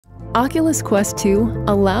Oculus Quest 2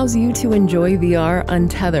 allows you to enjoy VR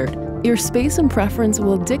untethered. Your space and preference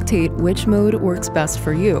will dictate which mode works best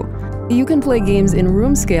for you. You can play games in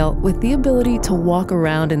room scale with the ability to walk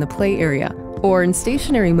around in the play area, or in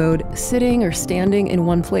stationary mode, sitting or standing in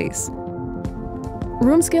one place.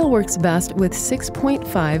 Room scale works best with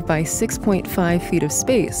 6.5 by 6.5 feet of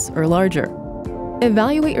space or larger.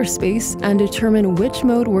 Evaluate your space and determine which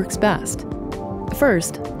mode works best.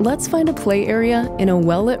 First, let's find a play area in a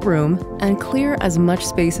well-lit room and clear as much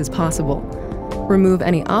space as possible. Remove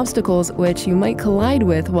any obstacles which you might collide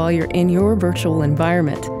with while you're in your virtual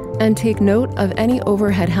environment, and take note of any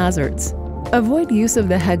overhead hazards. Avoid use of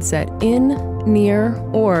the headset in, near,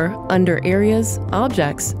 or under areas,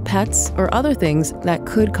 objects, pets, or other things that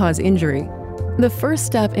could cause injury. The first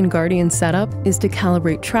step in Guardian setup is to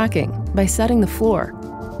calibrate tracking by setting the floor.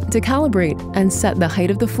 To calibrate and set the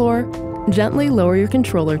height of the floor, gently lower your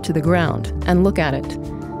controller to the ground and look at it.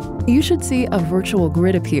 You should see a virtual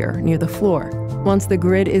grid appear near the floor. Once the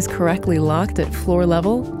grid is correctly locked at floor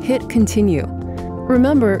level, hit Continue.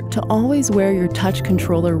 Remember to always wear your touch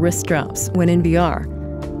controller wrist straps when in VR.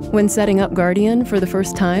 When setting up Guardian for the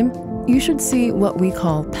first time, you should see what we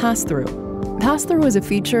call Pass-Through. Pass-Through is a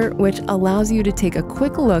feature which allows you to take a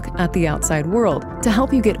quick look at the outside world to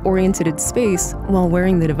help you get oriented in space while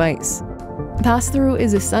wearing the device. Pass-Through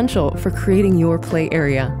is essential for creating your play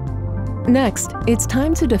area. Next, it's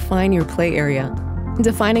time to define your play area.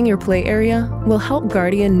 Defining your play area will help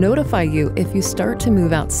Guardian notify you if you start to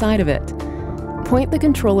move outside of it. Point the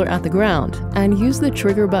controller at the ground and use the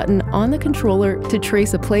trigger button on the controller to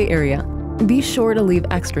trace a play area. Be sure to leave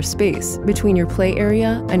extra space between your play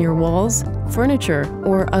area and your walls, furniture,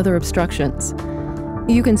 or other obstructions.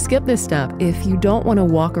 You can skip this step if you don't want to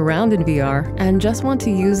walk around in VR and just want to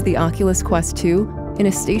use the Oculus Quest 2 in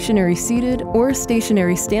a stationary seated or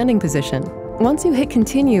stationary standing position. Once you hit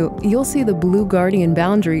Continue, you'll see the blue Guardian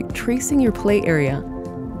boundary tracing your play area.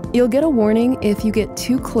 You'll get a warning if you get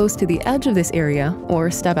too close to the edge of this area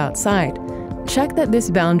or step outside. Check that this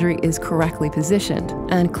boundary is correctly positioned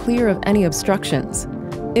and clear of any obstructions.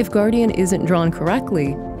 If Guardian isn't drawn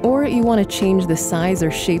correctly, or you want to change the size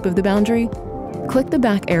or shape of the boundary, click the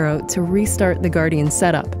back arrow to restart the Guardian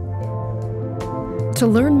setup. To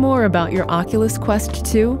learn more about your Oculus Quest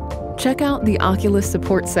 2, check out the Oculus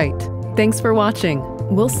support site. Thanks for watching.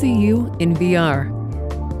 We'll see you in VR.